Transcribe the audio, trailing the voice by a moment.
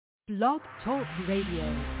Blog Talk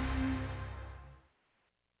Radio.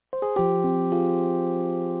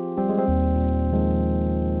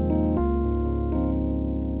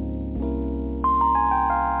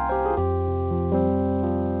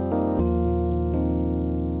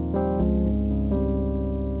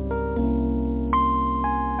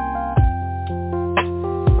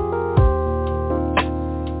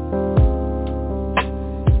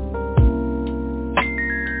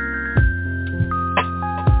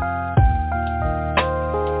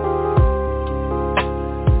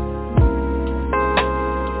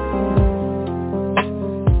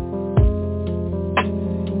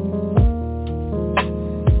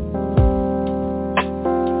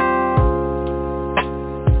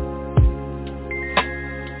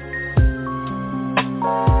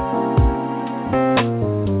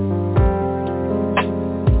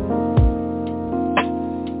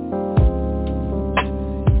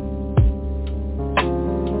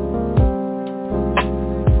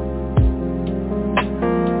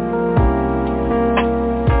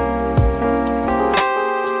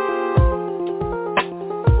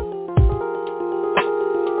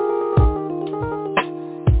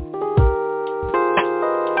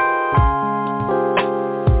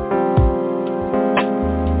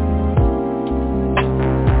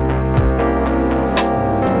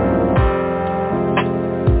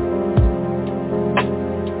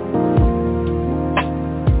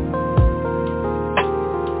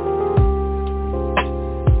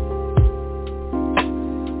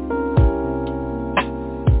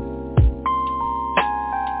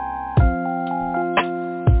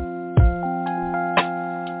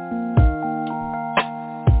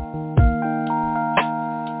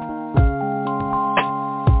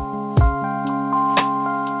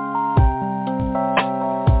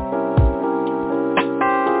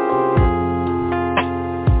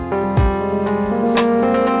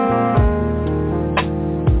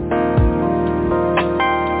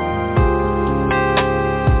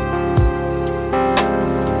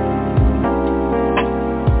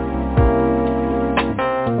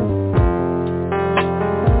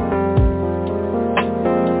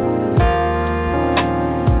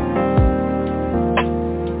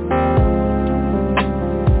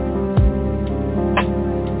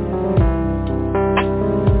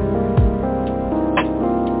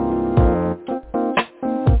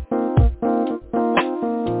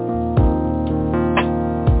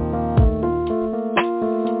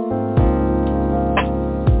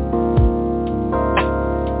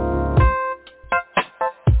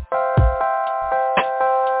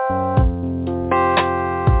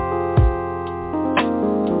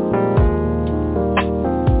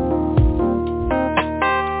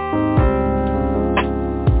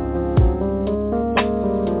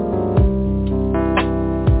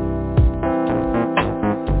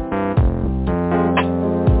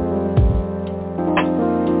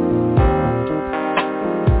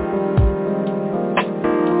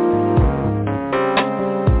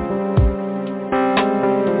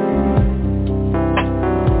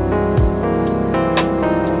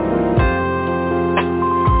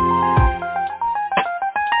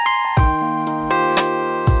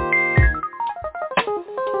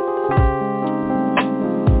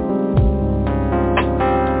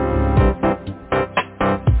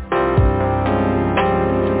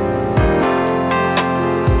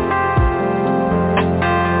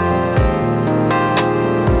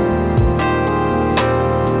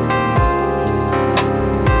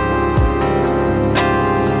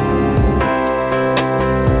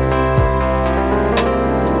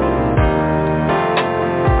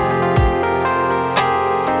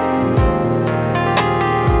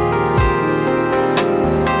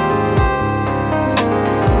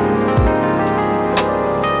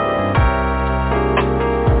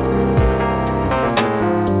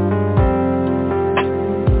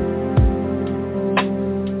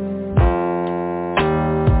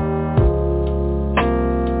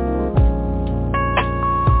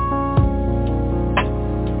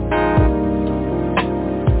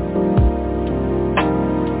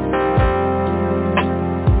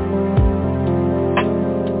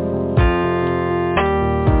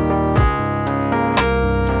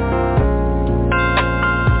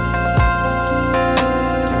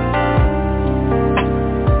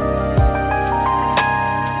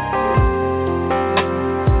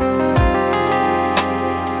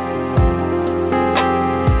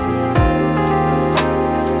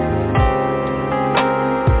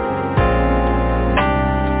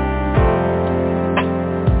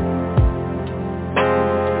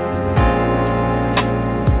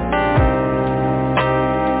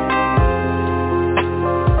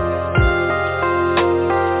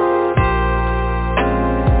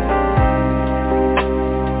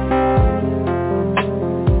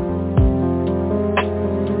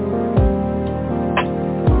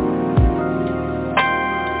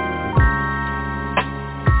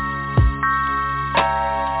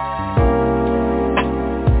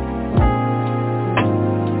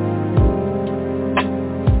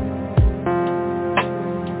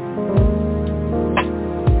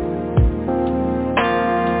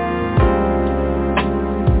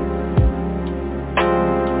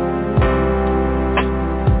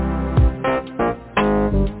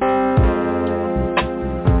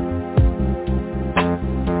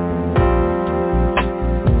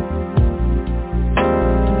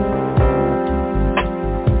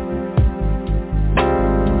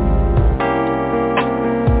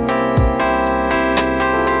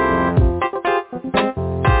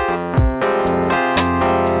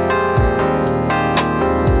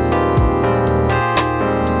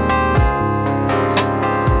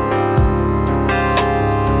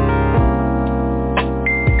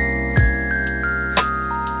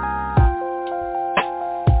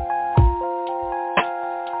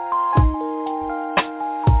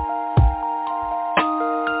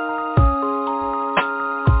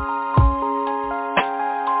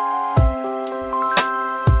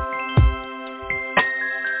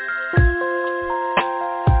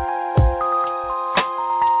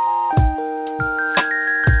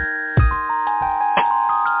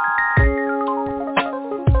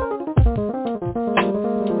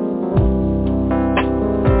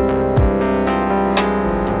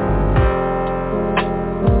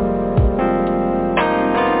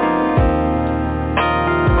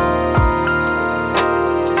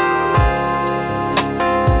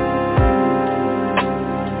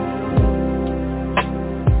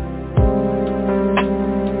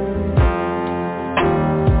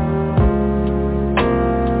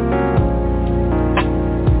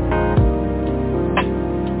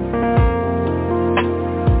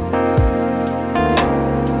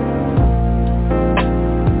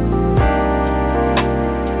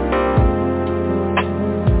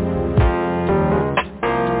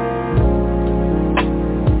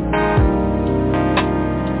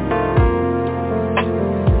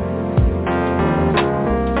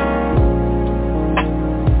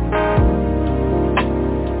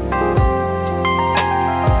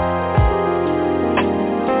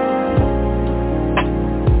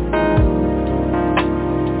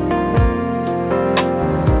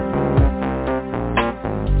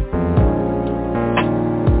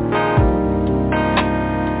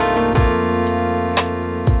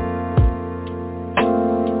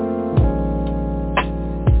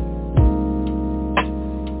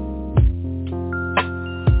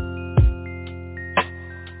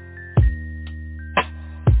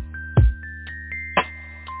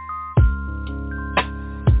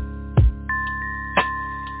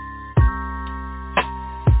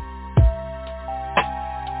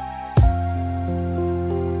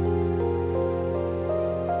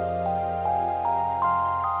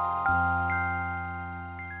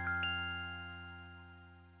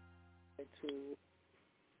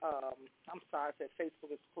 I said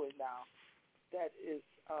Facebook is cooling down. That is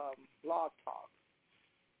Blog Talk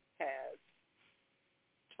has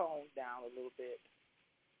toned down a little bit,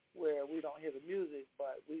 where we don't hear the music,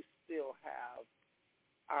 but we still have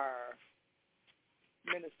our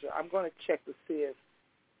minister. I'm going to check to see if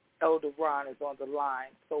Elder Ron is on the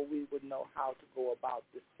line so we would know how to go about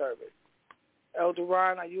this service. Elder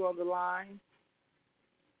Ron, are you on the line?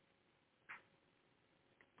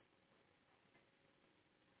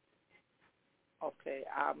 Okay,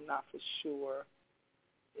 I'm not for sure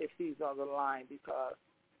if he's on the line because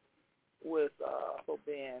with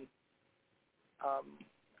being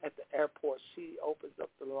at the airport, she opens up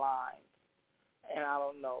the line, and I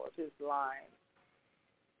don't know if his line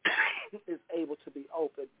is able to be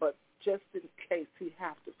open. But just in case he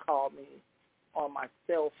has to call me on my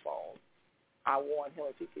cell phone, I want him,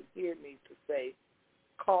 if he can hear me, to say,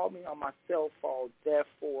 call me on my cell phone.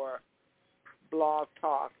 Therefore, Blog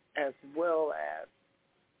Talk as well as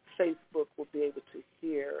Facebook will be able to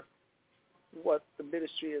hear what the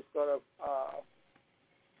ministry is going to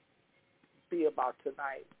be about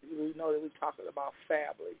tonight. We know that we're talking about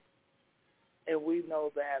family, and we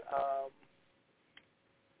know that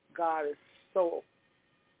God is so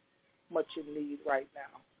much in need right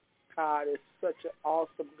now. God is such an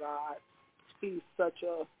awesome God. He's such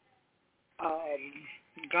a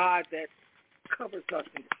God that covers us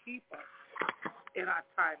and keeps us in our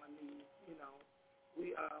time of need. You know,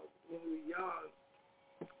 we when we were young,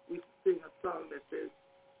 we sing a song that says,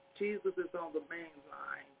 Jesus is on the main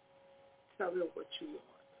line. Tell him what you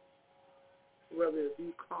want. Whether it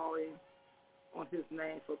be calling on his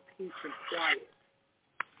name for peace and quiet,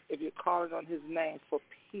 if you're calling on his name for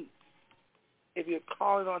peace, if you're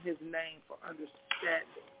calling on his name for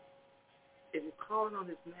understanding, if you're calling on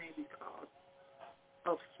his name because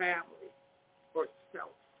of family or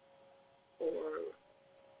self or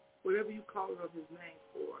whatever you call on his name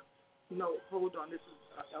for, no, hold on, this is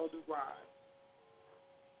Elder Ron.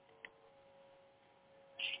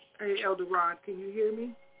 Hey, Elder Ron, can you hear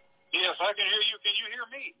me? Yes, I can hear you. Can you hear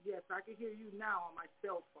me? Yes, I can hear you now on my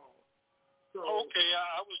cell phone. So, okay,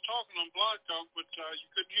 I was talking on Blog Talk, but you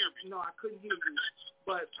couldn't hear me. No, I couldn't hear you.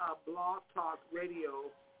 But Blog Talk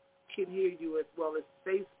Radio can hear you as well as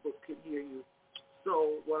Facebook can hear you.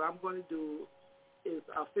 So what I'm going to do is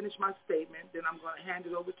finish my statement, then I'm going to hand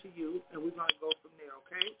it over to you, and we're going to go from there,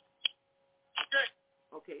 okay? Okay.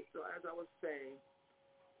 Okay, so as I was saying,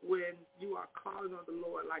 when you are calling on the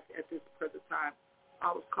Lord, like at this present time,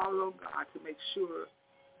 I was calling on God to make sure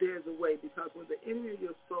there's a way, because when the enemy of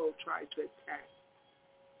your soul tries to attack,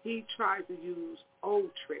 he tries to use old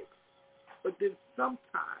tricks, but then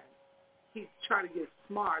sometimes he tries to get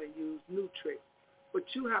smart and use new tricks. But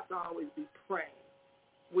you have to always be praying.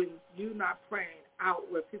 When you're not praying out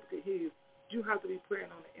where people can hear you, you have to be praying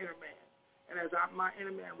on the inner man. And as my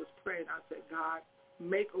inner man was praying, I said, God,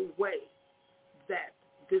 make a way that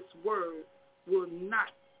this word will not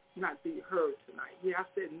be heard tonight. Yeah, I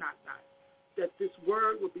said not. That this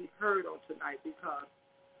word will be heard on tonight, because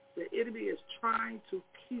the enemy is trying to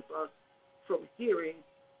keep us from hearing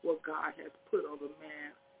what God has put on the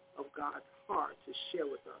man of God's heart to share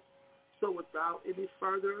with us. So without any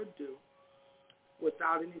further ado,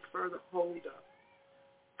 without any further hold up,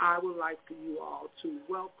 I would like for you all to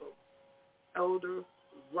welcome Elder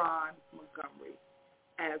Ron Montgomery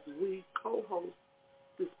as we co-host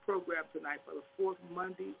this program tonight for the fourth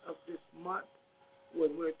Monday of this month,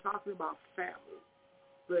 when we're talking about family,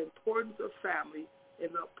 the importance of family,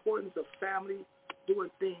 and the importance of family doing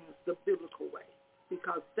things the biblical way,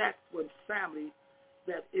 because that's when family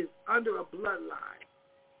that is under a bloodline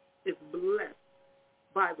is blessed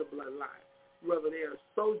by the bloodline, whether they are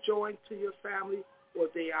sojourned to your family or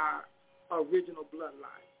they are original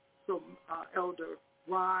bloodline. So, Elder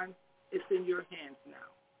Ron, it's in your hands now.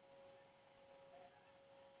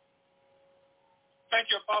 Thank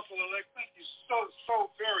you, Apostle-elect. Thank you so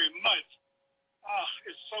very much.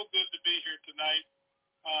 It's so good to be here tonight.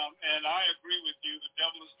 And I agree with you. The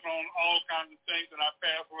devil has thrown all kinds of things in our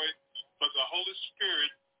pathway, but the Holy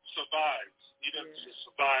Spirit survives. He doesn't just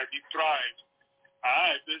survive. He thrives.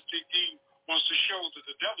 He wants to show that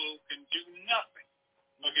the devil can do nothing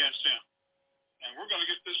against him. And we're going to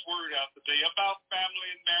get this word out today about family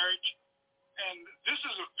and marriage. And this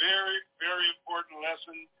is a very, very important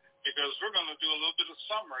lesson, because we're going to do a little bit of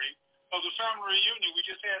summary of the family reunion we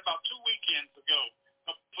just had about 2 weekends ago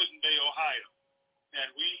up in Putin Bay, Ohio.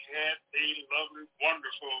 And we had a lovely,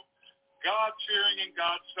 wonderful, God-fearing and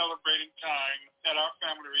God-celebrating time at our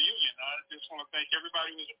family reunion. I just want to thank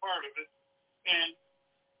everybody who was a part of it. And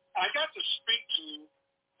I got to speak to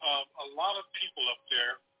a lot of people up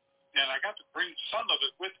there, and I got to bring some of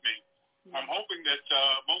it with me. I'm hoping that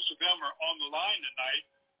most of them are on the line tonight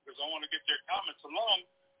because I want to get their comments along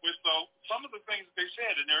with some of the things that they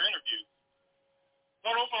said in their interview.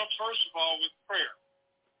 Lord, open up first of all with prayer.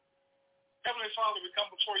 Heavenly Father, we come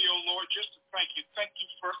before you, O Lord, just to thank you. Thank you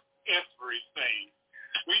for everything.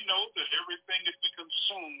 We know that everything that we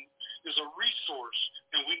consume is a resource,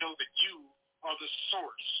 and we know that you are the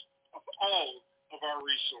source of all of our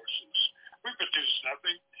resources. We produce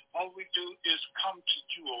nothing. All we do is come to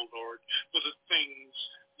you, O Lord, for the things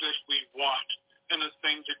that we want and the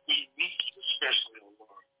things that we need, especially, O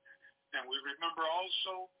Lord. And we remember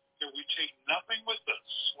also that we take nothing with us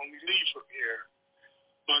when we leave from here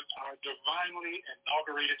but our divinely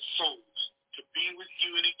inaugurated souls to be with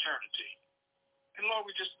you in eternity. And Lord,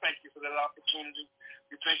 we just thank you for that opportunity.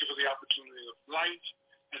 We thank you for the opportunity of life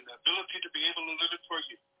and the ability to be able to live it for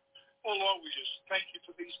you. Oh, Lord, we just thank you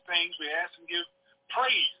for these things. We ask and give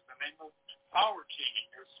praise in the name of our King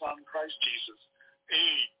and your Son, Christ Jesus.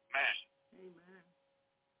 Amen. Amen.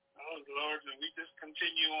 Oh, Lord, and we just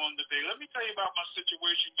continue on today. Let me tell you about my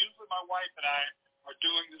situation. Usually my wife and I are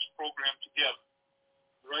doing this program together.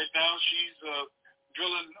 Right now she's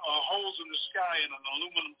drilling holes in the sky in an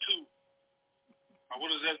aluminum tube.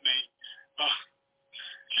 What does that mean?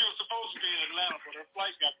 She was supposed to be in Atlanta, but her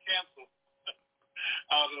flight got canceled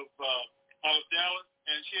out of Dallas,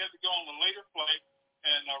 and she had to go on a later flight.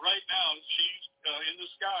 And right now she's in the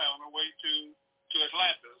sky on her way to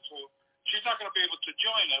Atlanta. So she's not going to be able to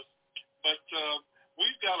join us, but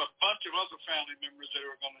we've got a bunch of other family members that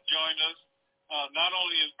are going to join us, not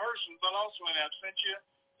only in person, but also in absentia.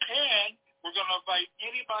 And we're going to invite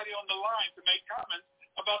anybody on the line to make comments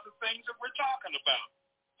about the things that we're talking about.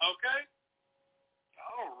 Okay?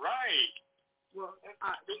 All right. Well,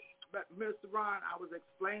 but Mr. Ron, I was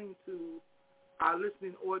explaining to our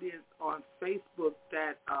listening audience on Facebook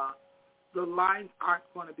that the lines aren't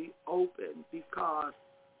going to be open because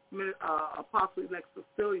Apostle-elect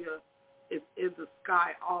Sylvia is in the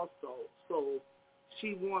sky also. So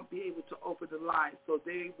she won't be able to open the line. So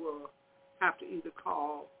they will have to either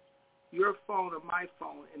call your phone or my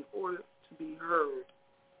phone in order to be heard.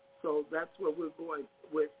 So that's where we're going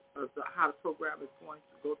with how the program is going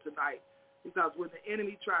to go tonight. Because when the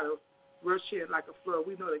enemy try to rush in like a flood,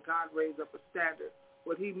 we know that God raised up a standard.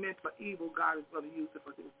 What he meant for evil, God is going to use it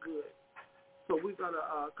for his good. So we're going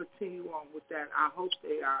to continue on with that. I hope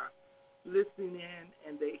they are listening in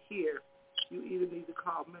and they hear. You either need to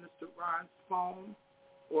call Minister Ron's phone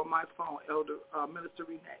or my phone, Minister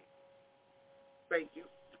Renee. Thank you.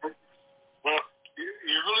 Well,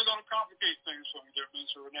 you're really going to complicate things for me there,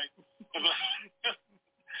 Minister Renee.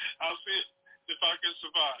 I'll see if I can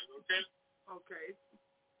survive, okay? Okay.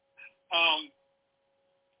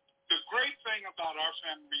 The great thing about our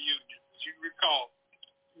family reunion, as you recall,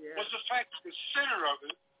 was the fact that the center of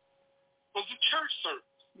it was the church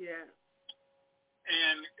service. Yeah.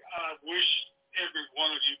 And I wish every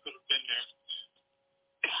one of you could have been there.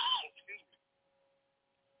 Excuse me.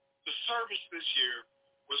 The service this year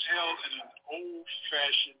was held in an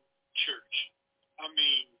old-fashioned church. I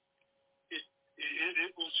mean,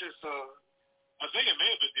 it was just I think it may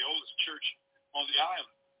have been the oldest church on the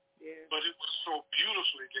island. Yeah. But it was so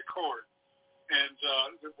beautifully decorated, and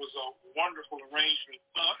it was a wonderful arrangement.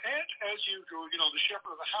 And as usual, the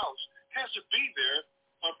shepherd of the house has to be there,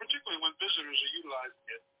 particularly when visitors are utilizing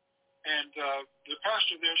it. And the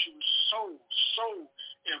pastor there, she was so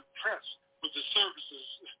impressed with the services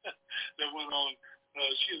that went on.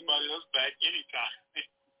 She invited us back anytime.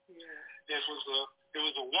 Yeah. It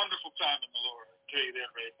was a wonderful time in the Lord. I'll tell you that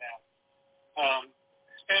right now.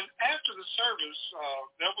 And after the service,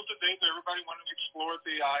 that was the day that everybody went and explored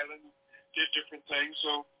the island, did different things.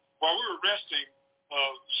 So while we were resting,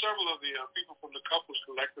 several of the people from the Couples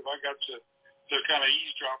Collective, I got to kind of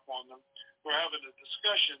eavesdrop on them. We're having a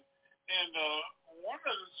discussion. And one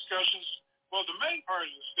of the discussions, well, the main part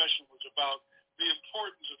of the discussion was about the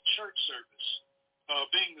importance of church service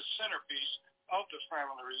being the centerpiece of the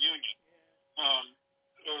family reunion.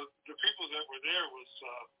 The people that were there were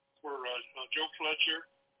Joe Fletcher,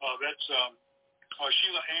 that's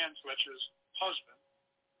Sheila Ann Fletcher's husband,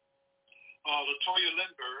 LaToya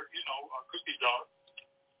Lindbergh, Cookie Dog,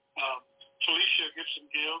 Felicia Gibson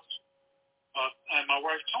Gills, and my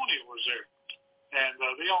wife Tonya was there. And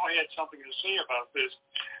they all had something to say about this.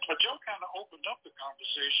 But Joe kind of opened up the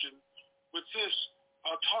conversation with this,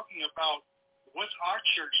 talking about what our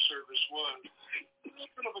church service was. A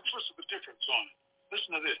little bit of a twist of a difference on it.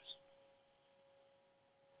 Listen to this.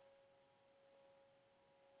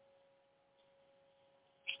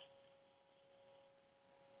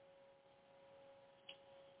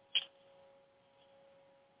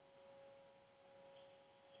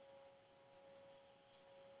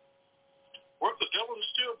 the devil is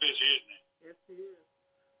still busy, isn't he? Yes, he is.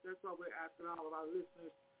 That's why we're asking all of our listeners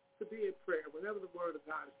to be in prayer. Whenever the word of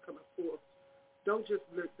God is coming forth, don't just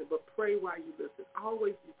listen, but pray while you listen.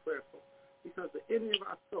 Always be prayerful, because the enemy of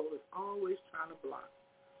our soul is always trying to block.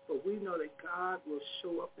 But we know that God will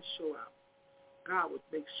show up and show out. God will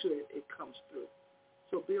make sure it comes through.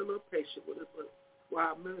 So be a little patient with us. But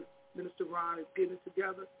while Minister Ron is getting it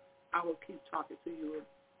together, I will keep talking to you and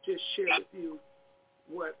just share with you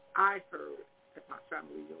what I heard at my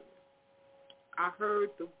family reunion. I heard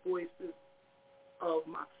the voices of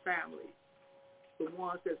my family, the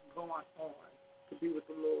ones that's gone on to be with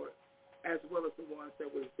the Lord, as well as the ones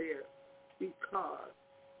that were there, because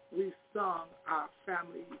we sung our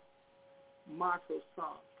family motto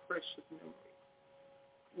song, Precious Memory.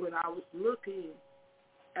 When I was looking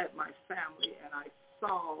at my family and I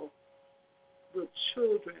saw the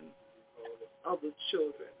children of the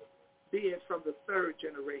children being from the third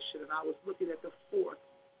generation, and I was looking at the fourth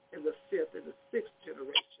and the fifth and the sixth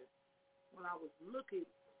generation, when I was looking,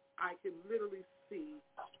 I can literally see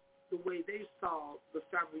the way they saw the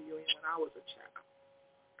family reunion when I was a child.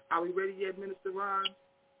 Are we ready yet, Minister Ron?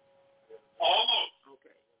 Almost.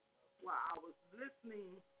 Okay. Well, I was listening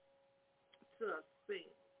to us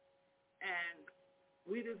sing, and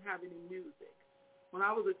we didn't have any music. When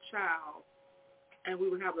I was a child and we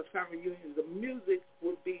would have the family reunion, the music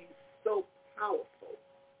would be so powerful,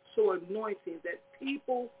 so anointing, that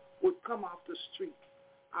people would come off the street.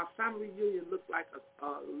 Our family reunion looked like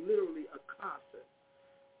literally a concert.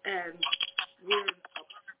 And when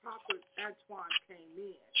Prophet Antoine came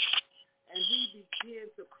in and he began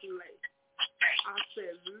to play, I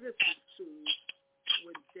said, listen to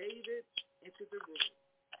when David entered the room.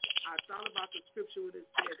 I thought about the scripture when it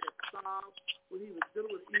said that Saul, when he was dealing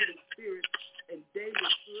with evil spirits, and David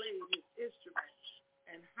played his instrument,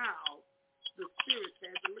 and how the spirits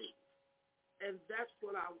had to leave. And that's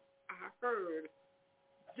what I heard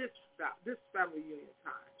this family reunion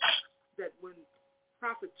time, that when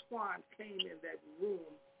Prophet Twan came in that room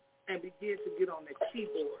and began to get on the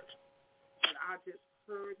keyboard, and I just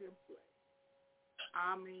heard him play.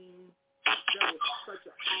 I mean, that was such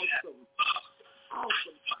an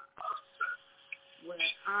awesome time. When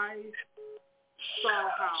I saw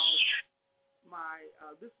how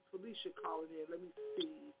this is Felicia calling in. Let me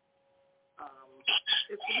see.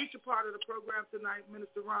 Is Felicia part of the program tonight,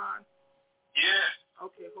 Minister Ron? Yeah.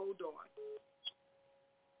 Okay, hold on.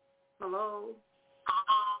 Hello?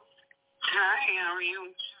 Hi, how are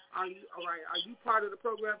you? Are you all right? Are you part of the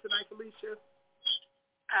program tonight, Felicia?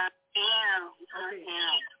 I am. Okay. I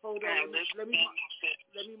am. Hold on. Let me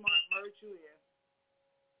merge you in.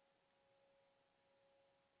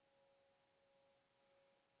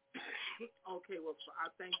 Okay, well,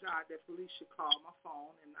 I thank God that Felicia called my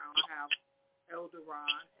phone, and now I have Elder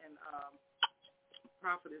Ron and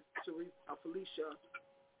Prophetess Felicia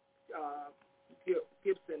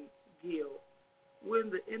Gibson Gill.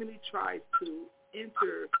 When the enemy tries to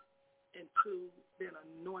enter into being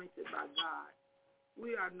anointed by God,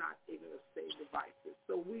 we are not ignorant of Satan's devices.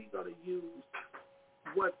 So we're going to use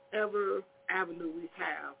whatever avenue we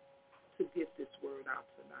have to get this word out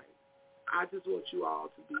tonight. I just want you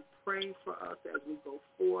all to be praying for us as we go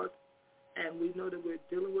forth. And we know that we're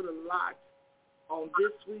dealing with a lot on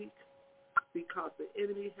this week because the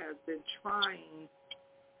enemy has been trying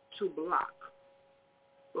to block.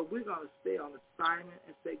 But we're going to stay on assignment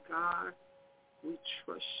and say, God, we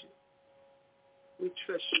trust you. We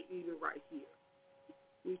trust you even right here.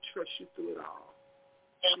 We trust you through it all.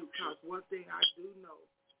 Because one thing I do know,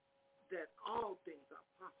 that all things are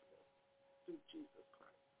possible through Jesus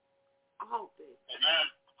Christ. All things. Amen.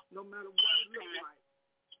 No matter what it looks like,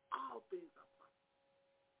 all things are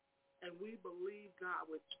possible. And we believe God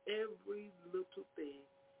with every little thing,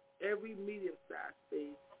 every medium-sized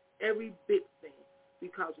thing, every big thing.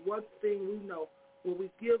 Because one thing we know, when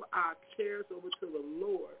we give our cares over to the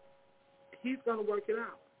Lord, he's going to work it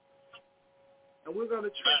out. And we're going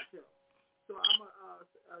to trust him. So I'm going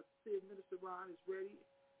to see if Minister Ron is ready.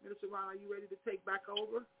 Minister Ron, are you ready to take back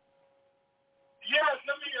over? Yes,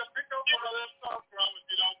 let me pick up where I left off from, if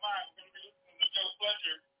you don't mind. We're going to be listening to Joe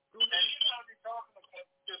Fletcher. And he's going to be talking about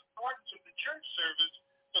the importance of the church service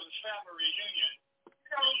for the family reunion. You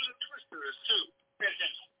got a little bit of twist to this, too. Pay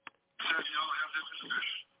attention. Y'all have this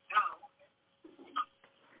information. Now, I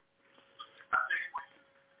think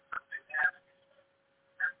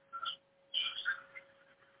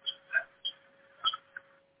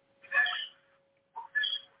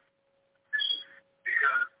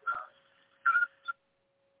because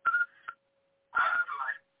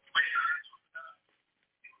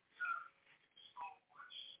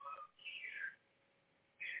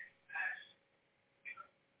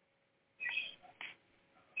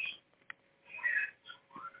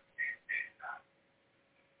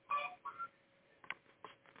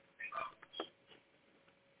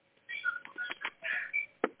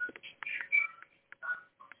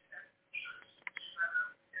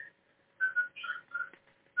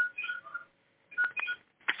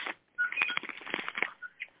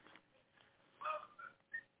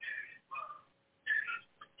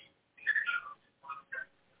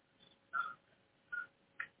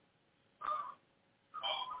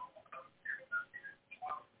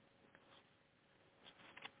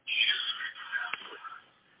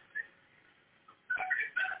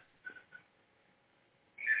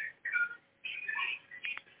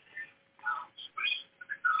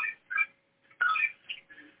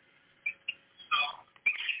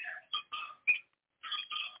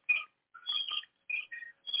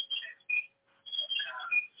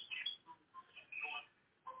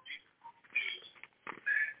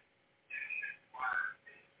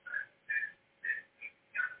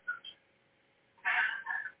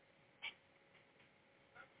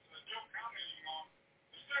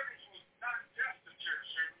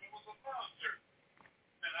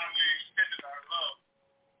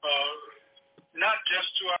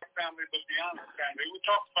family, but beyond the family. We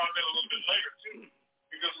talked about that a little bit later, too,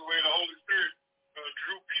 because of the way the Holy Spirit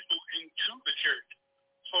drew people into the church.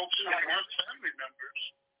 Folks who weren't family members,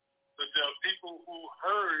 but people who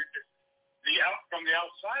heard from the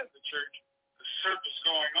outside of the church, the service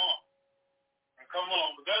going on. Now, come on,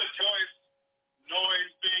 was that a choice?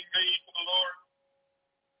 Noise being made for the Lord?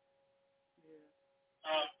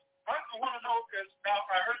 Yeah. I want to know, because now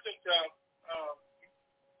I heard that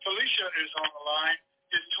Felicia is on the line.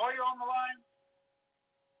 Is Toya on the line?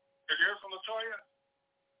 Have you heard from Latoya?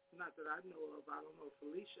 Not that I know of. I don't know if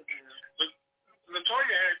Felicia has. But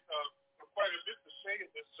Latoya had quite a bit to say in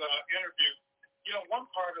this interview. You know, one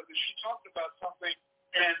part of it, she talked about something,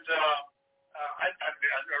 and I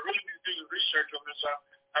really need to do the research on this.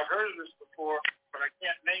 I've heard of this before, but I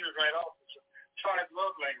can't name it right off. It's 5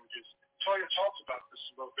 love languages. Toya talks about this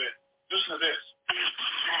a little bit. Listen to this.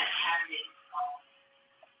 Having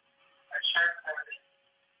a church service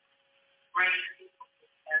brings people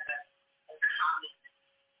together as common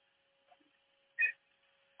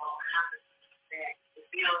to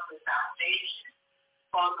build the foundation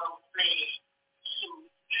for those things to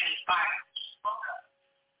transpire.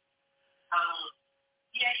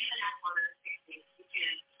 Yeah, you can have one of the things. You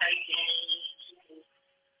can play games, you can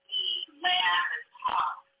eat, laugh, and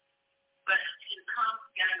talk. But to come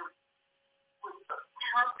together with the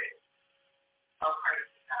purpose of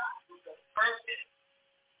praising God, with the purpose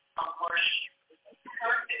of worship, with the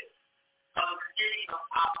purpose of extending those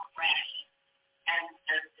outreach and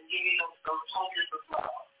giving those tokens of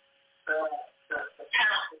love. The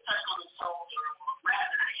parent will touch on the shoulder or grab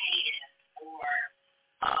a hand or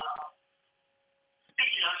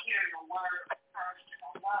speaking or hearing a word of person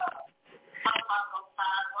of love. How about those 5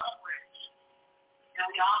 love languages? You know,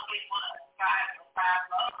 we all get 5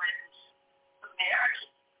 love languages for marriage.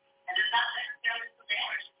 And it's not necessarily for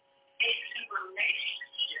marriage. It's a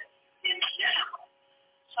relationship in general.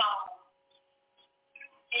 So,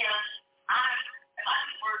 if I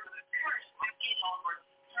work with a church, I get over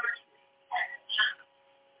church as a church.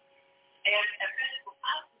 And physical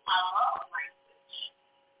practice, I love language.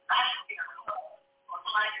 I can get a hug or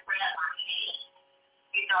somebody to grab my hand.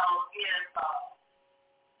 You know, if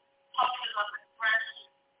tokens of expression,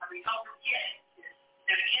 don't forget,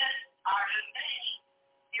 the gifts are the thing.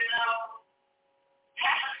 You know,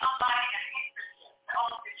 having somebody a handkerchief, the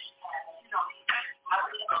old picture have, you know, I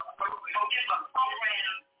would give a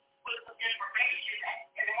program with some information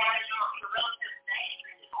and it has your relative name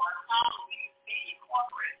in it or a song you can see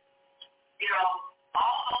incorporated. You know,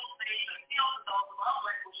 all those things are still those love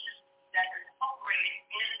languages that are incorporated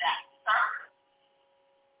in that service.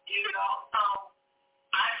 You know, so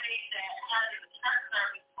I think that having the church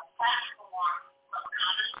service a platform of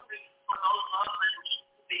conversation for those love languages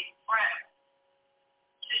to be expressed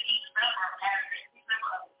to each member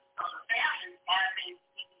of the family as they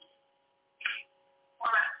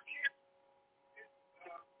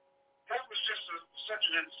that was just such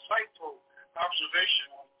an insightful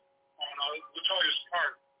observation on Latoya's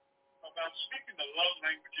part about speaking the love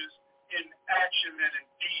languages in action and in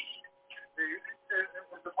deed,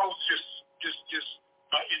 as opposed to just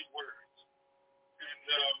in words.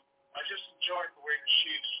 And I just enjoyed the way that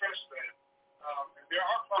she expressed that. And there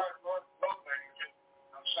are 5 love languages.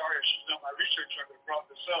 I'm sorry if she's done my research, I could have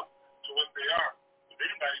brought this up to what they are. If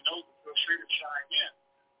anybody knows it, feel free to chime in.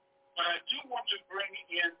 But I do want to bring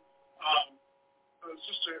in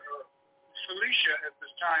Sister Felicia at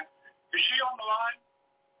this time. Is she on the line?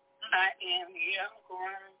 I am here. I'm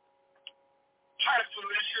going. Hi,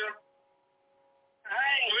 Felicia.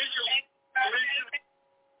 Hi. Felicia.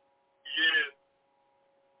 Yes.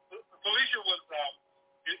 Felicia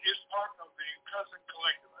is part of the Cousin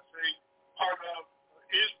Collective. I say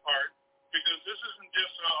is part because this isn't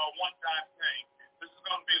just a one-time thing. This is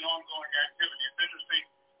going to be an ongoing activity. It's interesting.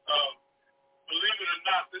 Believe it or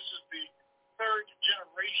not, this is the 3rd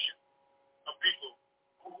generation of people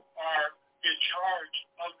who are in charge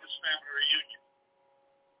of this family reunion.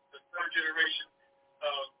 The 3rd generation.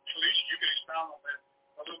 Felicia, you can expound on that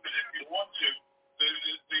a little bit if you want to.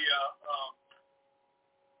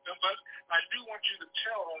 But I do want you to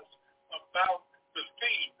tell us about the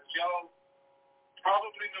theme, as y'all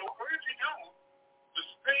probably know, or if you don't, the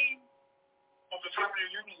theme of the family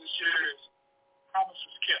reunion this year is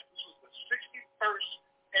Promises Kept. This was the 61st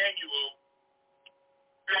annual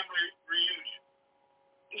family reunion.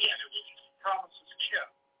 Yes. And it was Promises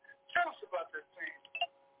Kept. Tell us about that theme,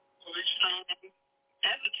 Felicia.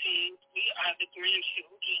 As a team, we are the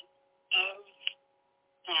grandchildren of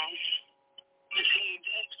the team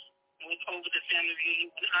that was over the family reunion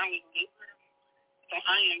when I was little. So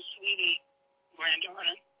I am Sweetie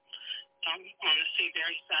granddaughter. on the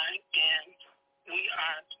Seabury side, and we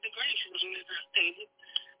are the Green children, as I stated,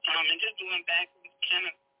 and just going back, kind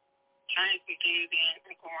of tying some things in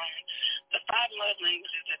and going. The 5 love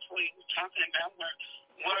languages that Toya was talking about were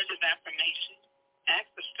words of affirmation,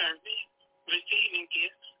 acts of service, receiving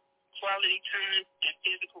gifts, quality time, and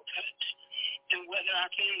physical touch. And whether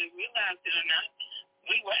our family realized it or not,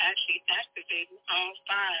 we were actually activating all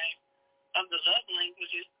 5 of the love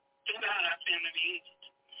languages throughout our family reunions.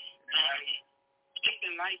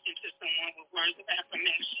 Speaking life into someone with words of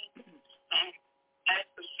affirmation,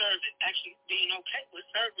 acts of service, actually being okay with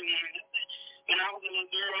serving one another. When I was a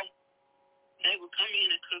little girl, they would come in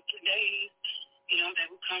and cook for days. You know, they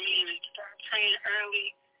would come in and start praying early.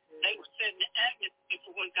 They were setting the atmosphere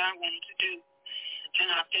for what God wanted to do. And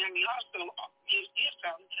our family also gives gifts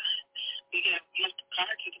all the time. We give gift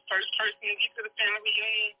card to the first person who gets to the family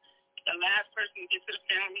reunion, the last person who gets to the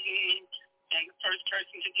family reunion, and the first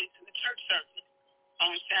person to get to the church service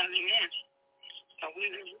on Saturday morning. So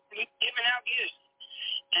we're giving out gifts.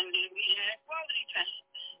 And then we had quality time.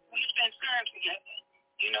 We spent time together.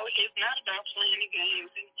 You know, it's not about playing the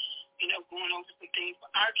games and, you know, going over some things, but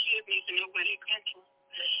our kids need to know where they come from.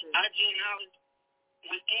 Our genealogy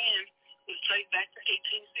within was traced back to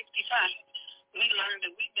 1865. We learned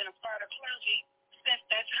that we've been a part of clergy since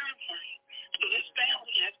that time frame. So this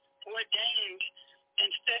family has ordained and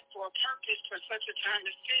set for a purpose for such a time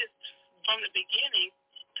as this from the beginning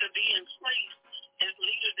to be in place as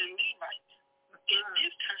leaders and Levites in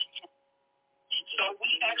this time frame. So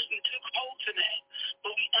we actually took hold to that,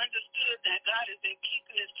 but we understood that God has been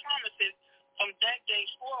keeping his promises from that day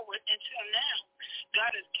forward until now.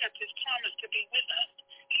 God has kept his promise to be with us.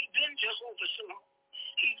 He's been Jehovah Shalom.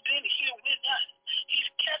 He's been here with us.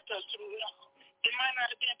 He's kept us through it all. It might not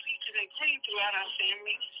have been peaches and cream throughout our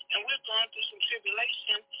family, and we're going through some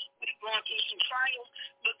tribulation. We're going through some trials,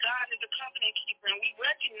 but God is a covenant keeper, and we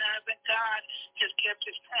recognize that God has kept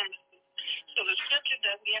his promises. So the scripture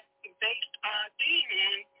that we actually based our theme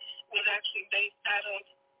on was actually based out of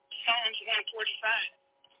Psalms 145.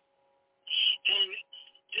 And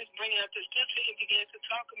just bringing up the scripture, it began to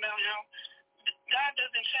talk about how God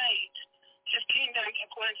doesn't change. His kingdom,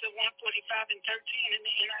 according to 145 and 13 in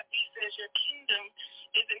the NIV, says your kingdom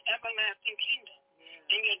is an everlasting kingdom,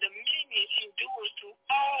 and your dominion endures through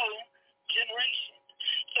all generations.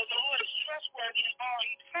 So the Lord is trustworthy in all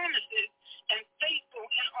he promises and faithful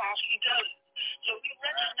in all he does. So we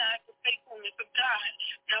recognize the faithfulness of God.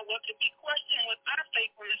 Now, what could be questioned was our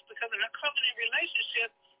faithfulness, because in a covenant relationship,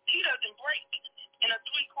 he doesn't break. And a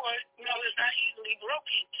 3-chord, is not easily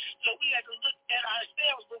broken. So we had to look at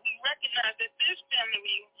ourselves, but we recognize that this family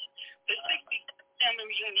reunion, the 60th family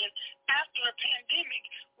reunion, after a pandemic,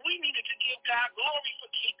 we needed to give God glory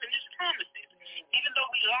for keeping his promises. Even though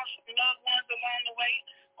we lost some loved ones along the way,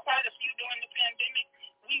 quite a few during the pandemic,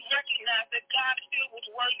 we recognize that God still was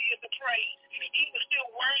worthy of the praise. He was still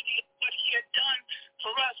worthy of what he had done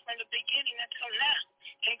for us from the beginning until now.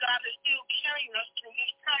 And God is still carrying us through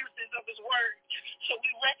his promises of his word. So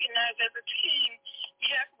we recognize as a team,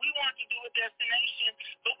 yes, we wanted to do a destination,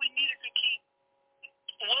 but we needed to keep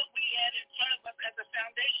what we had in front of us as a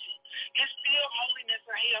foundation. It's still holiness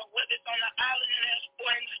right here, whether it's on the island or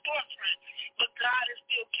in the storefront. But God has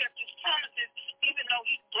still kept his promises, even though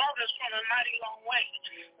he brought us from a mighty long way.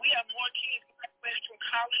 We have more kids graduated from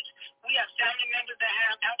college. We have family members that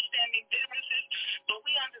have outstanding businesses. But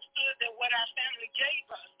we understood that what our family gave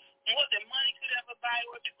us, more than money could ever buy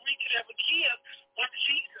or a degree could ever give, was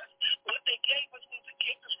Jesus. What they gave us was the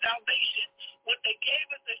gift of salvation. What they gave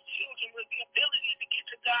us as children was the ability to get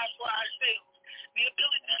to God for ourselves, the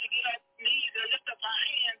ability to get on our knees and lift up our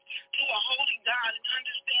hands to a holy God and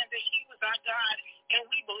understand that he was our God and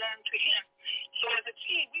we belong to him. So as a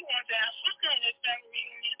team, we wanted to have fun on this family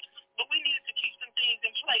reunion, but we needed to keep some things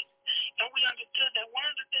in place. And we understood that one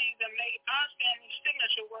of the things that made our family's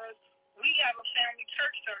signature was we have a family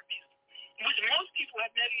church service, which most people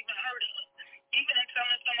have never even heard of. Even in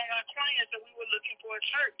telling some of our clients that we were looking for a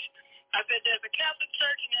church, I said there's a Catholic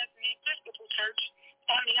church and there's an Episcopal church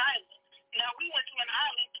on the island. Now, we went to an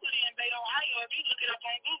island, Put-in-Bay, Ohio. If you look it up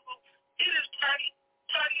on Google, it is Party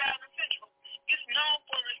Island Central. It's known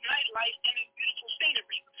for its nightlife and its beautiful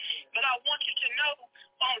scenery. But I want you to know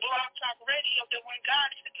on Blog Talk Radio that when God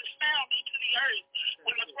sent the sound into the earth,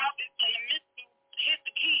 when the prophet and the mystery hit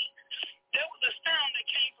the keys, there was a sound that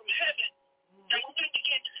came from heaven. And when we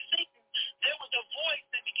began to sing, there was a voice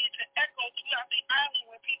that began to echo throughout the island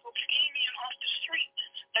where people came in off the street,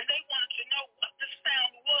 and they wanted to know what the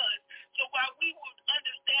sound was. So while we were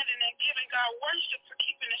understanding and giving God worship for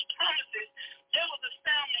keeping his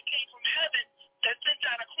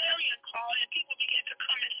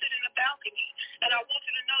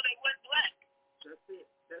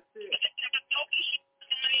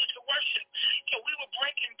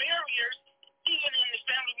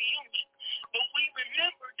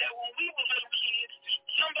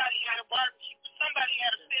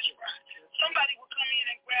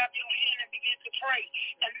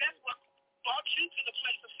that's what brought you to the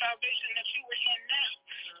place of salvation that you were in now.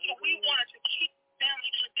 So we wanted to keep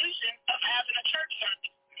family tradition of having a church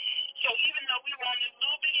service. So even though we were on this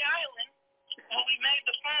little bitty island, when we made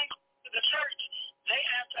the phone call to the church, they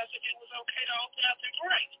asked us if it was okay to open up and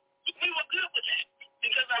pray. We were good with that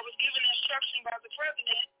because I was given instruction by the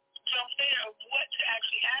president, Joe Fair, of what to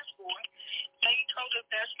actually ask for. And he told us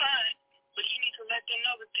that's fine, but you need to let them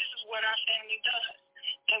know that this is what our family does.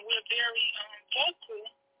 And we're very vocal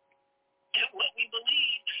in what we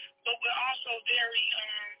believe, but we're also very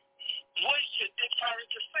boisterous as far as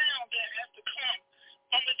the sound that has to come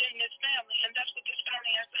from within this family. And that's what this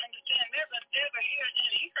family has to understand. There's an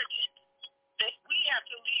inheritance that we have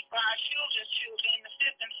to leave for our children's children in the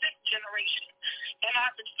 5th and 6th generation. And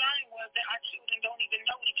our concern was that our children don't even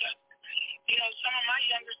know each other. You know, some of my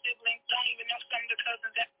younger siblings don't even know some of the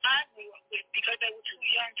cousins that I grew up with because they were too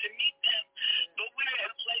young to meet them. But we're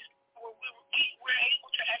at a place where we're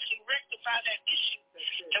able to actually rectify that issue.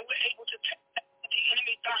 And we're able to take that the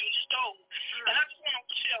enemy thought he stole. And I just want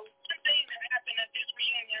to share one thing that happened at this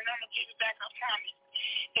reunion, and I'm going to give it back, I promise.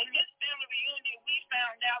 In this family reunion, we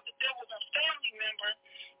found out that there was a family member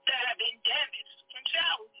that had been damaged from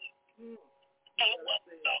childhood. And what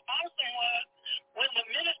was so awesome was when the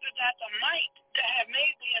minister got the mic that had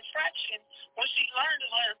made the infraction, when she learned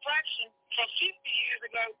of her infraction from 50 years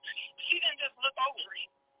ago, she didn't just look over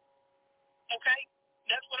it. Okay?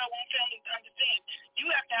 That's what I want families to understand. You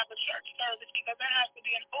have to have a church service because there has to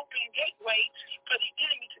be an open gateway for the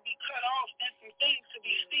enemy to be cut off and some things to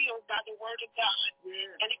be sealed by the word of God.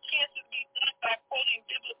 And it can't just be done by quoting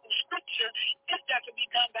biblical scripture. It's got to be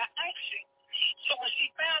done by action. So when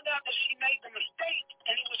she found out that she made the mistake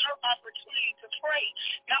and it was her opportunity to pray,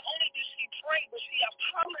 not only did she pray, but she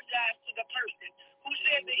apologized to the person who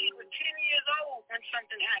said that he was 10 years old when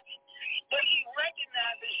something happened. But he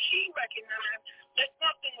recognized and she recognized that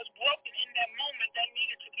something was broken in that moment that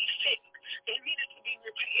needed to be fixed. It needed to be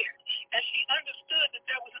repaired. And she understood that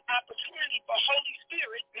there was an opportunity for Holy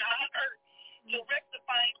Spirit, not on earth, to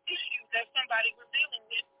rectify issues that somebody was dealing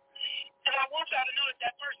with. And I want y'all to know that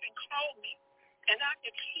that person called me, and I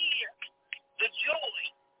could hear the joy,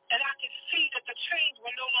 and I could see that the chains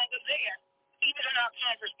were no longer there, even in our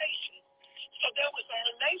conversation. So there was some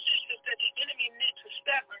relationships that the enemy meant to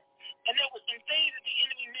sever, and there were some things that the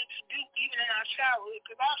enemy meant to do even in our childhood,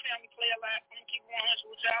 because our family play a lot. I'm going to keep 100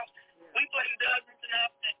 with y'all. We play dozens and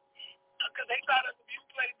all that, because they thought us if you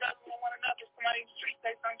play dozens with one another, somebody in the street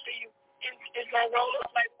say something to you, it's going to roll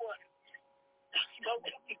up like water. But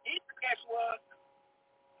what we did catch was,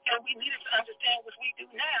 and we needed to understand what we do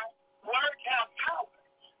now, words have power.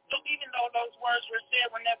 So even though those words were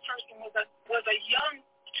said when that person was a young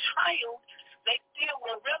child, they still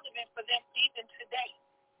were relevant for them even today.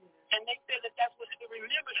 And they said that that's what they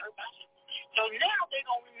remembered her by. So now they're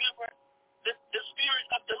going to remember the spirit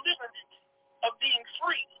of deliverance, of being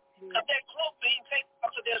free, of that cloak being taken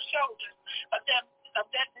off of their shoulders, of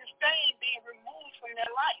that disdain being removed from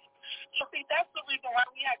their life. So see, that's the reason why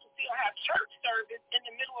we have to still have church service in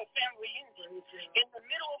the middle of family reunions, in the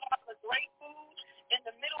middle of all the great food, in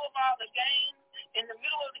the middle of all the games, in the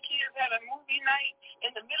middle of the kids having movie night,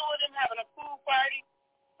 in the middle of them having a pool party.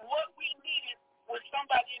 What we needed was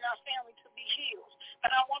somebody in our family to be healed.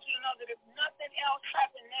 And I want you to know that if nothing else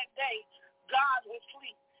happened that day, God would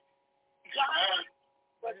flee. God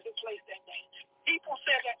was the place that day. People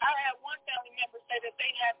said that I had one family member say that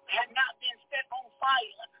they had not been set on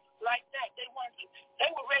fire like that. They were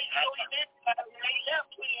ready to go evangelize when they left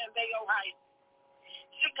Cleveland Bay, Ohio.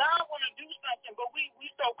 See, God want to do something, but we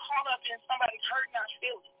so caught up in somebody's hurting our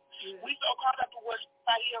feelings. We so caught up in what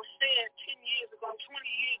somebody else said 10 years ago, 20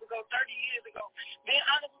 years ago, 30 years ago. Being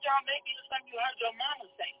honest with y'all, maybe it's something you heard your mama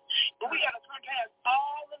say. But we got to come past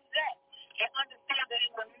all of that and understand that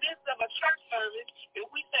in the midst of a church service, if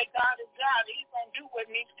we say God is God, he's going to do what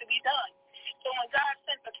needs to be done. So when God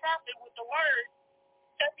sent the prophet with the word,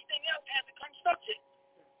 everything else had to come subject.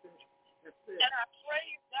 And I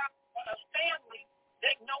praise God for a family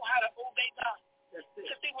that know how to obey God.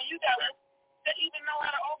 Because see, when you got that even know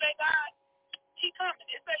how to obey God, he coming.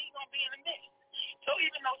 It said he's going to be in the midst. So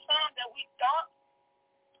even those some that we thought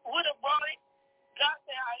would have brought it, God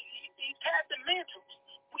said he's passing mantles.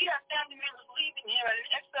 We have family members leaving here at an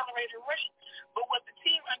accelerated rate. But what the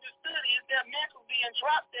team understood is their mantles being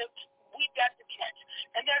dropped that we got to catch.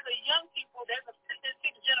 And there's a young people, there's a 5th and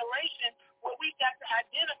 6th generation where we got to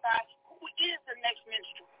identify who is the next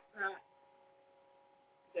minstrel.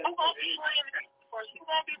 Who's going to be playing the first? Who's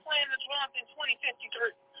going to be playing the drums in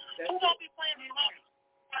 2053? Who's going to be playing the drums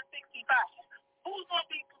in 65? Who's going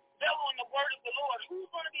to be bellowing the word of the Lord? Who's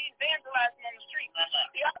going to be evangelizing on the street?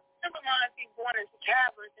 See, remember mine being going into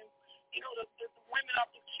taverns, and the women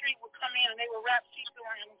off the street would come in and they would wrap sheets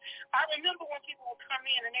around them. I remember when people would come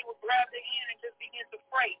in and they would grab their hand and just begin to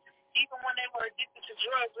pray, even when they were addicted to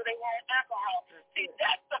drugs or they were on alcohol.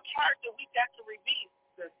 That's the part that we got to reveal.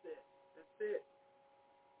 That's it. That's it.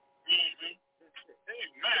 Mm-hmm. That's it.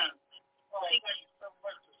 Amen. Oh, thank you so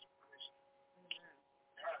much. Amen.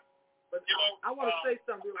 But I want to say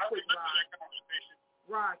something real quick, Ron.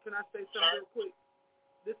 Ron, can I say something real quick?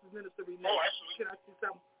 This is Minister Renee. Oh, absolutely. Can I say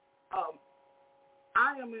something?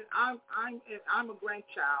 I'm a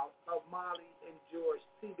grandchild of Molly and George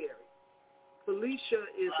Seabury. Felicia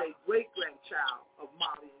is a great-grandchild of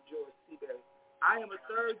Molly and George Seabury. I am a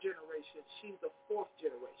third generation. She's a fourth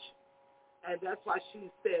generation. And that's why she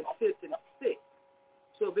said fifth and sixth.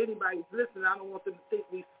 So if anybody's listening, I don't want them to think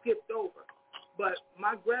we skipped over. But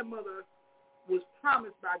my grandmother was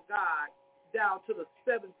promised by God down to the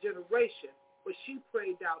seventh generation, but she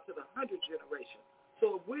prayed down to the 100th generation.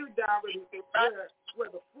 So if we're down where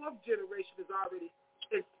the fourth generation is already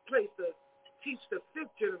in place to teach the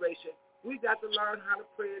fifth generation, we got to learn how to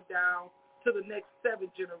pray it down to the next seventh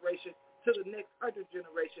generation, to the next 100th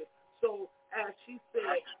generation. So as she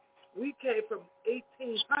said, we came from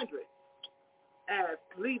 1800 as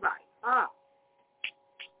Levites. I'm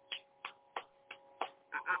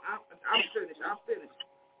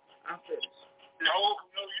finished. No,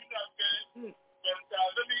 you're not finished. But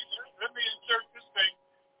let me insert this thing.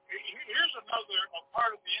 Here's another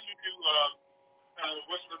part of the interview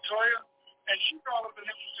with Latoya, and she brought up an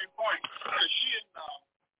interesting point because she and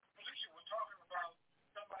Felicia were talking about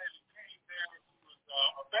somebody who came there who was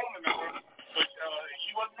a family member, but he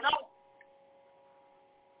wasn't known.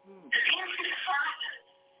 And then she decided,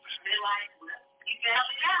 they're like, you got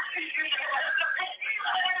me out.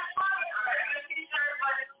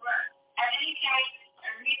 And then he came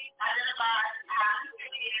and he identified how he fit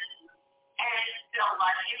in and felt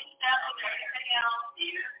like himself and everything else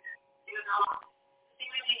here,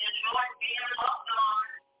 seemingly enjoyed being loved on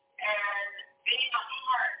and being a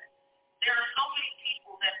part. There are so many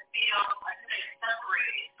people that feel like they're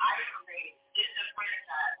separated, isolated,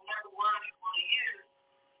 disenfranchised, whatever word you want to use.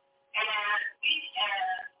 And we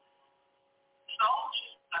as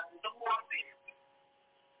soldiers of the warfare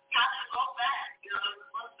have to go back.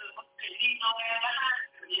 What's the heat on there behind?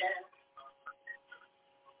 Yes.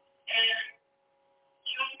 And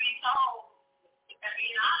truth be told, and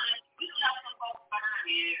being honest, we left some folks behind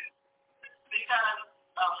here because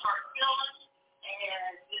of her feelings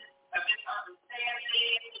and just a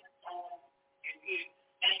misunderstanding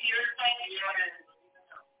and hearsay. And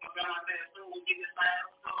we get this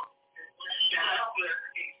last song.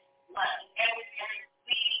 And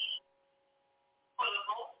we, for the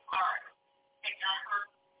most part, take our hurt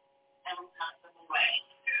and we tuck them away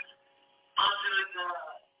under the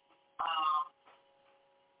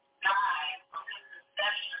guise of the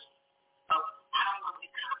conception of I don't want to be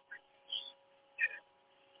confrontation.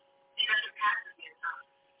 He doesn't have to be a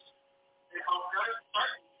confrontation. There's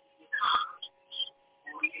certain to be confrontation.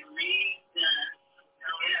 And we can read the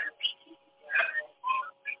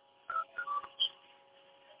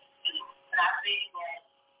but I think that,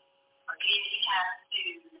 again, we have to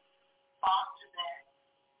foster that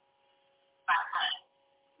by practice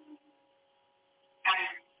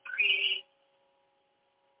and create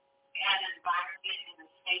an environment and a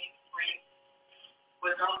safe place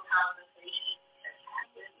where those conversations that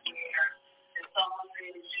happen where if someone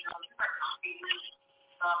says, you are not being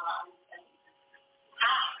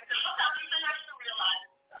because sometimes people have to realize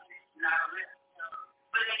it's not a risk.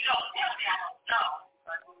 But if you don't tell me, I don't know.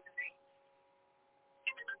 But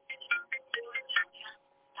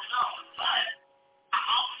I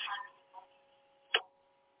also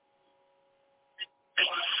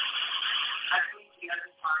I think the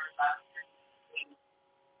other part about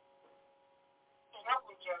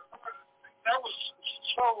that was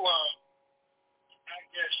so, I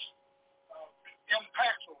guess,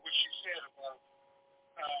 impactful what she said about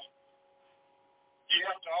you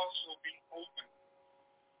have to also be open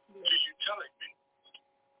to you telling me,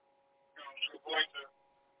 to avoid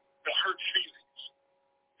the hurt feelings.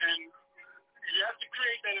 And you have to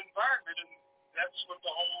create that environment, and that's what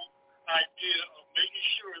the whole idea of making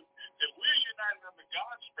sure that we're united under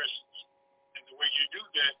God's presence. And the way you do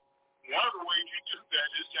that, one of the ways you do that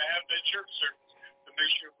is to have that church service to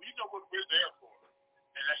make sure we know what we're there for.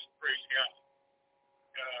 And that's to praise God.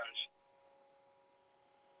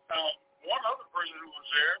 One other person who was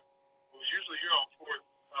there, who was usually here on fourth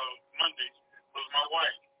Mondays, was my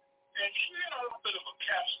wife. And she had a little bit of a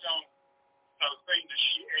capstone thing that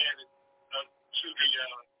she added to the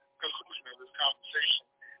conclusion of this conversation.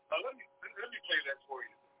 Let me play that for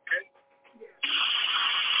you. Okay? Yeah.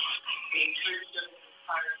 In terms of the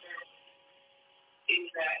entire thing,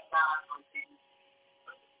 is that God continues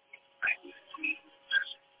like He's sweet.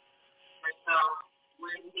 And so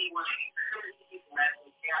when He wants to encourage people as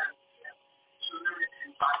they gather together to remember to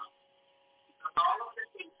invite, because all of the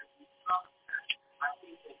things that we talk about, I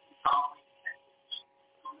think that He's always said.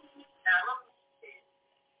 And I love what He said.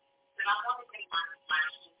 And I want to take my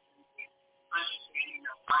understanding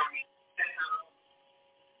of finding that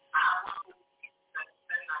I want to see that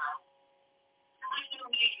we do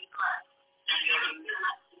need to cut. And we're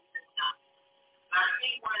not doing this now. But I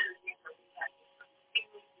think one of the things that we have to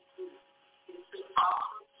continue to do is to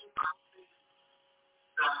also keep on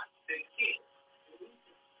the kids,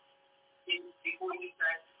 before you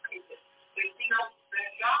guys say this. Because, you know, the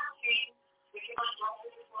young kids, they give us one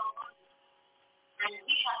way to go on. And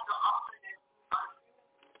we have to offer them to us.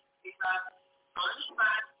 Because on the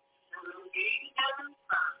front, the little getting together in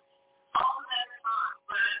front, all of that is fine.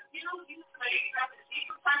 But, you know, you say, you have to see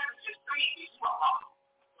the practice just crazy, you are off.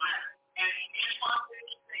 Right? And here's one thing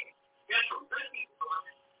to say. There's some good people on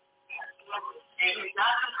it. And it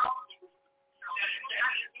doesn't help you.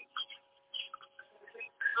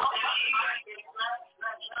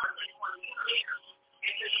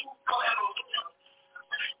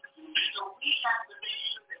 So we have to make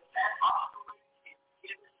sure that offering is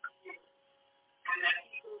given to kids, and that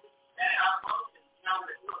people that are close know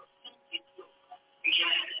that look, it's good.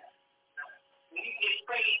 When you get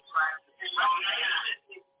praised, right, and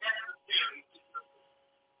it's necessary.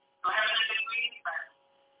 So having a degree,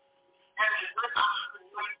 having a good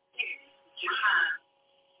entrepreneur experience,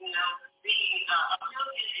 you know, being a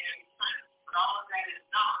millionaire is fun, but all of that is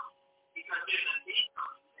not, because there's a big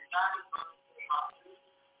company that God is going to say,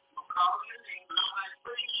 will call your name, and I'm going to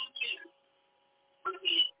put you to with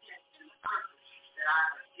the intent and the purpose that I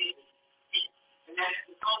have given. And that's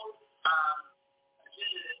the whole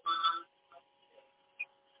agenda that's going on.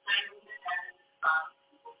 Same thing that happens about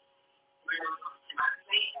people. And I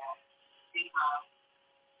say that because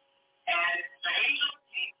as the angels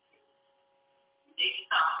came through, they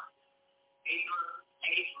stopped.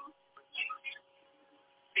 Abram was never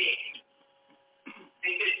big.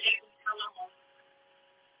 They could just tell him,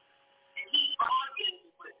 and he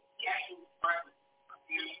bargained with, he actually bargained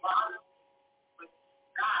with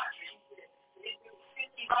God. And he said,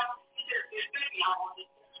 $50, he said, there's $50, I want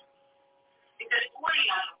this. He said, $40,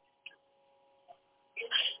 I want this.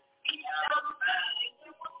 He tells us,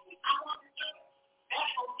 I want this.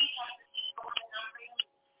 That's what we have to keep going in our family.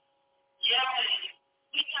 Yes,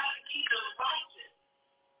 we have to keep them righteous.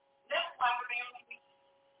 That's why we're able to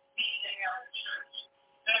be there in church.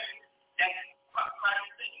 That's what Christ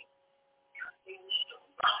said. They need the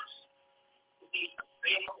rights to be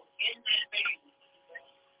available in that family.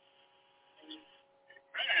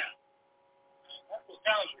 Man, that was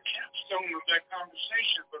kind of the capstone of that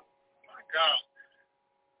conversation, but my God.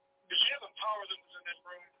 Did you have the power that was in that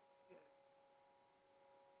room?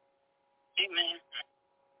 Amen.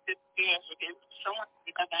 It's so much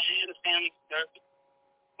because I had a family service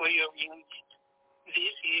for your reunion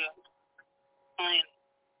this year plan,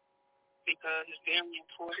 because it's very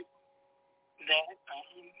important that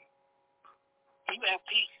you have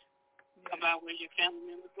peace about where your family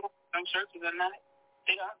members go. Some churches are not,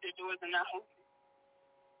 their doors are not open.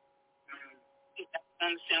 You have to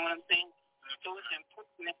understand what I'm saying? So it's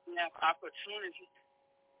important that we have opportunities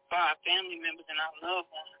for our family members and our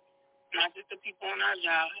loved ones, not just the people on our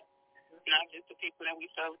job, not just the people that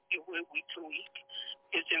we fellowship with week to week.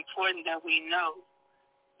 It's important that we know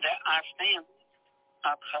that our families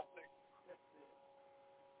are covered.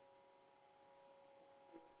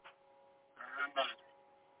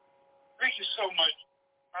 Thank you so much.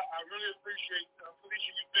 I really appreciate,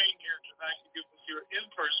 Felicia, you being here tonight to give us your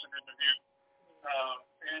in-person interview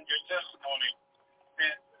and your testimony.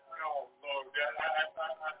 And, oh, Lord,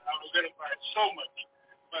 I was edified so much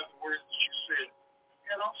by the words that you said,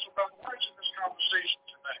 and also by the words in this conversation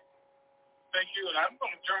tonight. Thank you, and I'm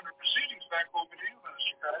going to turn the proceedings back over to you,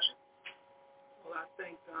 Minister Kaiser. Well, I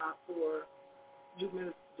thank God for you,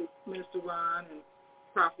 Minister Ron, and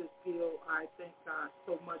Prophet Gil. I thank God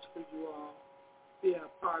so much for you all being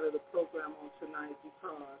a part of the program on tonight,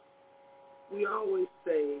 because we always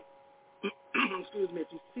say, excuse me,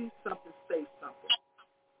 if you see something, say something.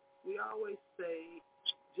 We always say,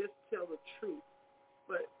 just tell the truth.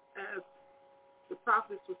 But as the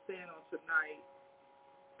prophet was saying on tonight,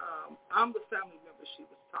 I'm the family member she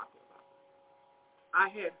was talking about. I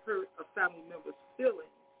had hurt a family member's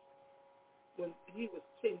feelings when he was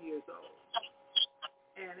 10 years old.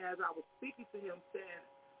 And as I was speaking to him, saying,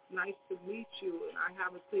 nice to meet you, and I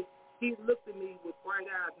haven't seen, he looked at me with bright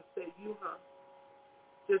eyes and said, you her.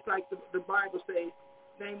 Just like the Bible says,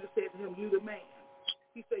 Naaman said to him, you the man.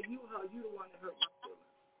 He said, you her, you the one that hurt my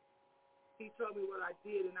feelings. He told me what I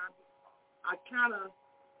did, and I kind of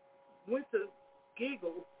went to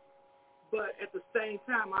giggle, but at the same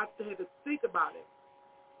time, I had to think about it.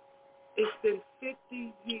 It's been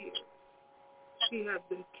 50 years. He has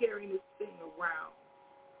been carrying this thing around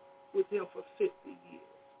with him for 50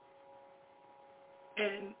 years.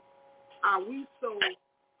 And are we so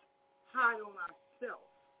high on ourselves,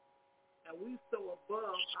 and we so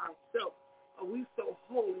above ourselves, are we so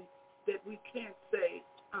holy that we can't say,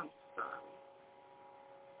 I'm sorry?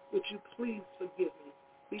 Would you please forgive me?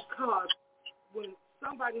 Because when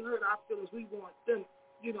somebody hurt our feelings, we want them,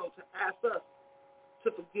 to ask us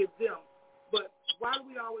to forgive them. But why do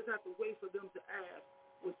we always have to wait for them to ask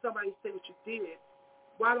when somebody say what you did?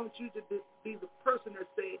 Why don't you just be the person that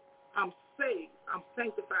say, I'm saved, I'm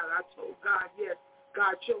sanctified. I told God, yes,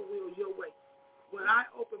 God, your will, your way. When I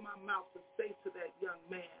open my mouth to say to that young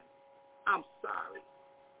man, I'm sorry.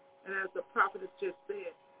 And as the prophetess just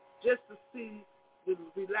said, just to see the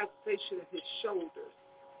relaxation in his shoulders,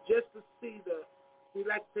 just to see the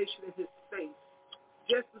relaxation in his face,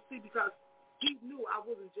 just to see, because he knew I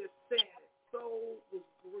wasn't just saying it. Soul was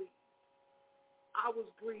grieved. I was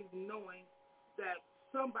grieved knowing that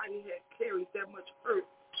somebody had carried that much hurt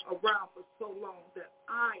around for so long that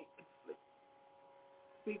I inflicted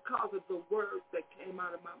because of the words that came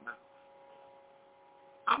out of my mouth.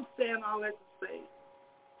 I'm saying all that to say,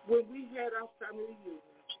 when we had our family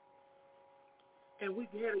reunion and we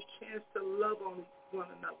had a chance to love on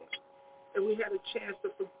one another, and we had a chance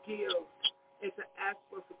to forgive and to ask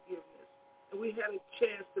for forgiveness, and we had a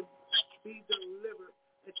chance to be delivered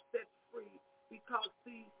and set free, because,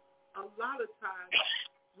 see, a lot of times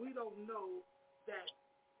we don't know that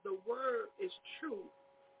the word is true.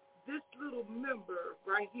 This little member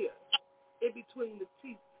right here, in between the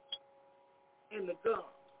teeth and the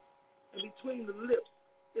gums, and between the lips,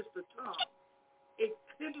 is the tongue. It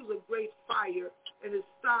kindles a great fire, and it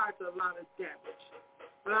starts a lot of damage.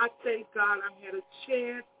 But I thank God I had a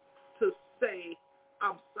chance to say,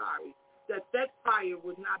 I'm sorry, that fire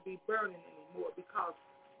would not be burning anymore, because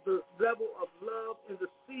the level of love and the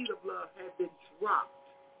seed of love had been dropped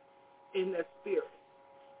in that spirit.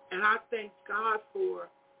 And I thank God for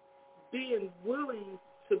being willing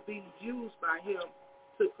to be used by him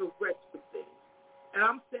to correct the things. And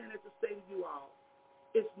I'm saying that to say to you all,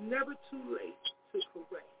 it's never too late to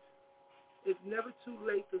correct. It's never too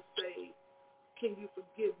late to say, can you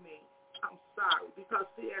forgive me? I'm sorry. Because,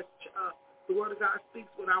 see, as the Word of God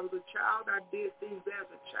speaks, when I was a child, I did things as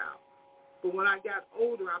a child. But when I got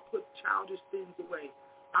older, I put childish things away.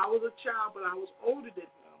 I was a child, but I was older than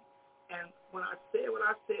him. And when I said what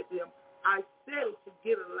I said to him, I said it to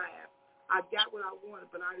get a laugh. I got what I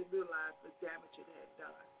wanted, but I didn't realize the damage it had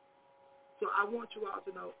done. So I want you all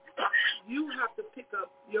to know, you have to pick up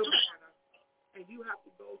your banner, and you have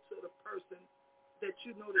to go to the person that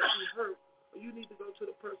you know that you hurt, or you need to go to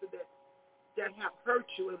the person that have hurt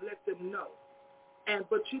you and let them know.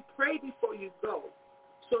 But you pray before you go,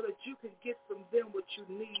 so that you can get from them what you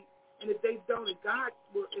need. And if they don't, God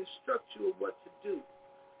will instruct you of what to do.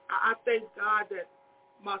 I thank God that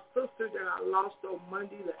my sister that I lost on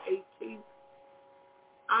Monday the 18th,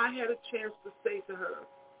 I had a chance to say to her,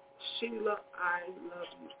 Sheila, I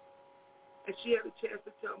love you. And she had a chance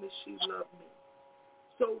to tell me she loved me.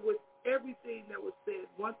 So with everything that was said,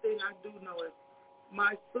 one thing I do know is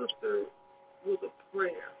my sister was a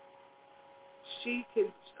prayer. She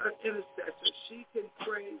can, an intercessor, she can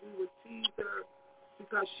pray. We would tease her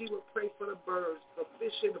because she would pray for the birds, the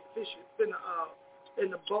fish in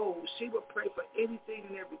the bowl. She would pray for anything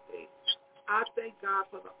and everything. I thank God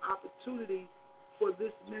for the opportunity for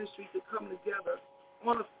this ministry to come together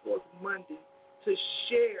on a fourth Monday to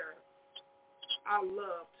share our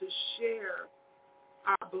love, to share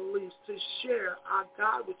our beliefs, to share our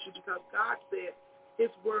God with you, because God said his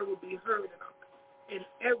word will be heard in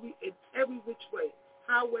every which way,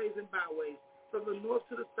 highways and byways, from the north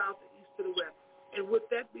to the south, the east to the west. And with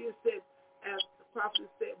that being said, as the prophet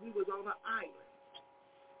said, we was on an island.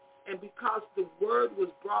 And because the word was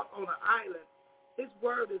brought on an island, his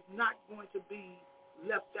word is not going to be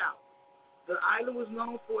left out. The island was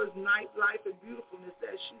known for its nightlife and beautifulness,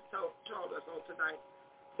 as she told us on tonight.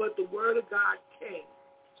 But the word of God came,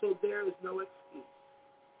 so there is no excuse.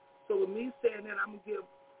 So with me saying that, I'm going to give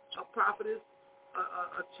a prophetess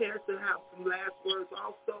a chance to have some last words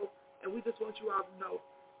also. And we just want you all to know,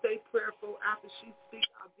 stay prayerful. After she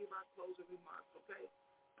speaks, I'll give our closing remarks, okay?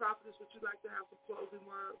 Prophetess, would you like to have some closing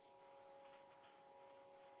words?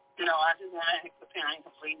 I just want to ask the parents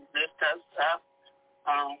to please lift us up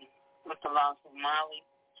with the loss of Molly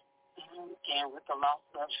and with the loss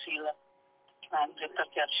of Sheila. Lift up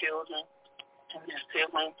their children and their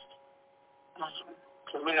siblings.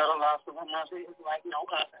 Because we know the loss of a mother is like no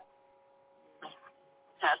other.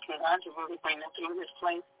 Asking God to really bring them through this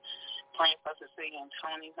place. Praying for the city and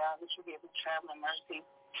Tony, God, that you give them traveling mercy.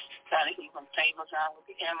 God, to even favor, God, with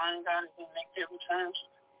the airline, God, as they make their returns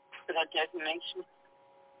to their destination.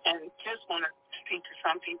 And just want to speak to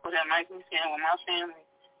some people that might be saying, well, my family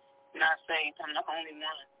not saved. I'm the only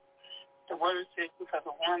one. The word says because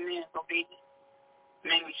of one man's obedience,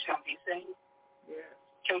 many shall be saved. Yeah.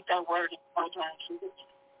 Take that word and hold on to it.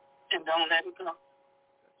 And don't let it go.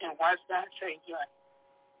 And watch God save you.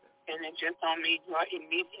 And it just don't mean your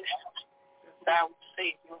immediate house. God will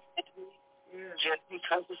save your family. Yeah. Just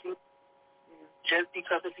because of you. Yeah. Just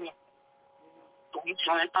because of you. But we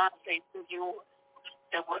join our faith with yours.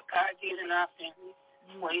 That what God did in our family,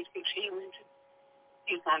 what He's continuing to,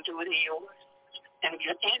 He's going to do it in yours. And if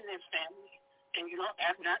you're in this family and you don't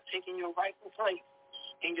have not taken your rightful place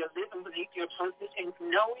and you're living beneath your purpose and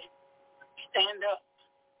you know it, stand up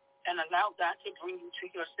and allow God to bring you to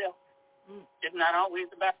yourself. It's not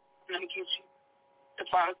always about let me get you. The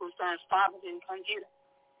prodigal son's father didn't come get him.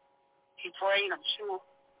 He prayed, I'm sure,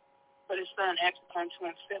 but his son had to come to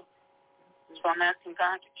himself. So I'm asking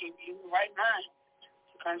God to give you the right mind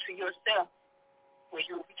to come to yourself where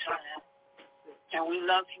you'll return. And we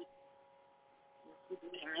love you.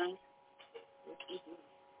 Amen.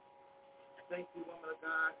 Thank you, woman of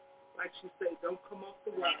God. Like she said, don't come off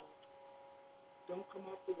the wall. Don't come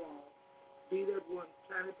off the wall. Be that one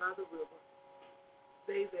planted by the river.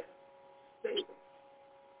 Stay there. Stay there.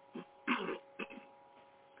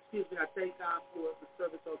 Excuse me, I thank God for the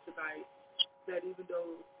service on tonight, that even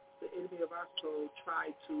though the enemy of our soul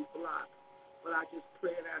tried to block, but I just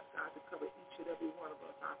pray and ask God to cover each and every one of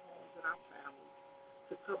us, our homes and our families,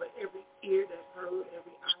 to cover every ear that heard,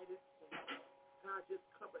 every eye that saw. God, just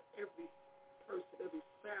cover every person, every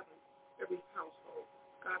family, every household.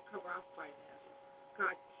 God, cover our finances.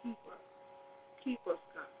 God, keep us. Keep us,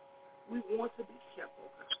 God. We want to be kept,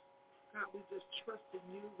 oh God. God, we just trust in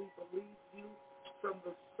you. We believe you from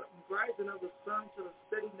the rising of the sun to the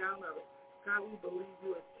setting down of it. God, we believe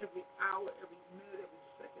you at every hour, every minute, every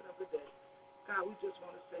second of the day. God, we just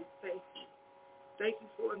want to say thank you. Thank you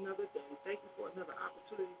for another day. Thank you for another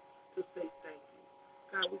opportunity to say thank you.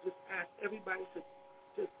 God, we just ask everybody to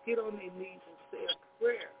just get on their knees and say a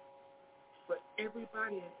prayer for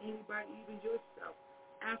everybody and anybody, even yourself.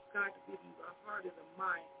 Ask God to give you a heart and a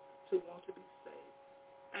mind to want to be saved.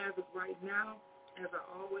 As of right now, as I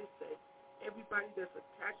always say, everybody that's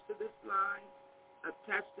attached to this line,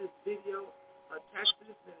 attached to this video, attached to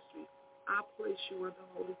this ministry, I place you under the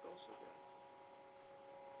Holy Ghost arrest.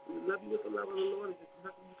 We love you with the love of the Lord, and there's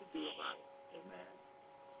nothing you can do about it. Amen.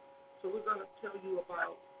 So we're going to tell you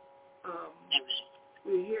about,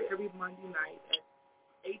 we're here every Monday night at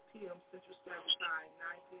 8 p.m. Central Standard Time,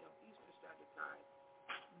 9 p.m. Eastern Standard Time.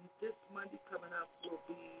 This Monday coming up will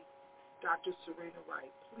be Dr. Serena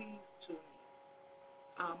Wright. Please tune in.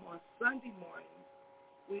 On Sunday mornings,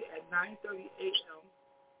 we at 9:30 a.m.,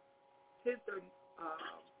 10:30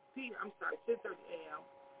 a.m.,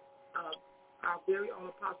 our very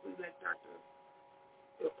own Apostle-elect Dr.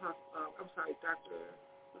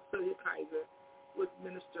 Sylvia Kaiser with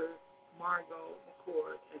Minister Margot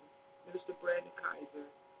McCord and Minister Brandon Kaiser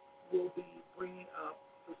will be bringing up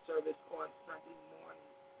the service on Sunday morning.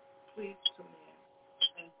 Please tune in.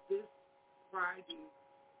 And this Friday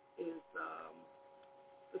is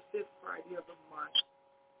the 5th Friday of the month.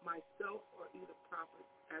 Myself or either Prophet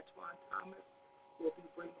Antoine Thomas will be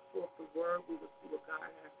bringing forth the word. We will see what God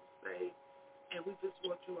has to say. And we just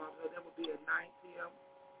want you all to know that will be at 9 p.m.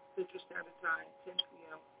 Central Standard Time, 10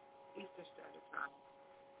 p.m. Eastern Standard Time.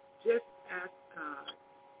 Just ask God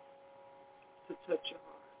to touch your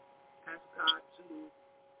heart. Ask God to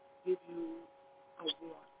give you a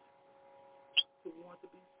want to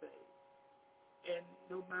be saved. And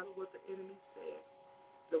no matter what the enemy says,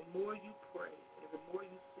 the more you pray and the more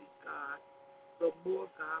you seek God, the more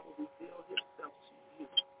God will reveal himself to you.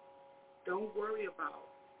 Don't worry about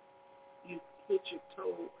you hit your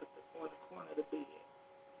toe on the corner of the bed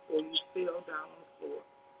or you fell down on the floor.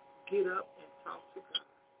 Get up and talk to God,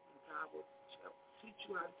 and God will teach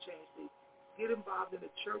you how to change things. Get involved in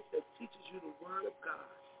a church that teaches you the Word of God.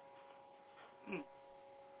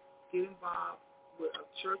 Get involved with a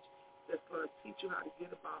church that's going to teach you how to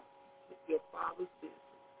get about your Father's business.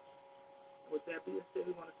 With that being said,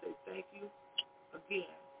 we want to say thank you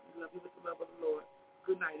again. We love you with the love of the Lord.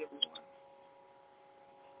 Good night, everyone.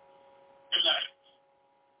 Good night.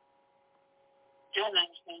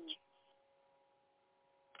 Amen.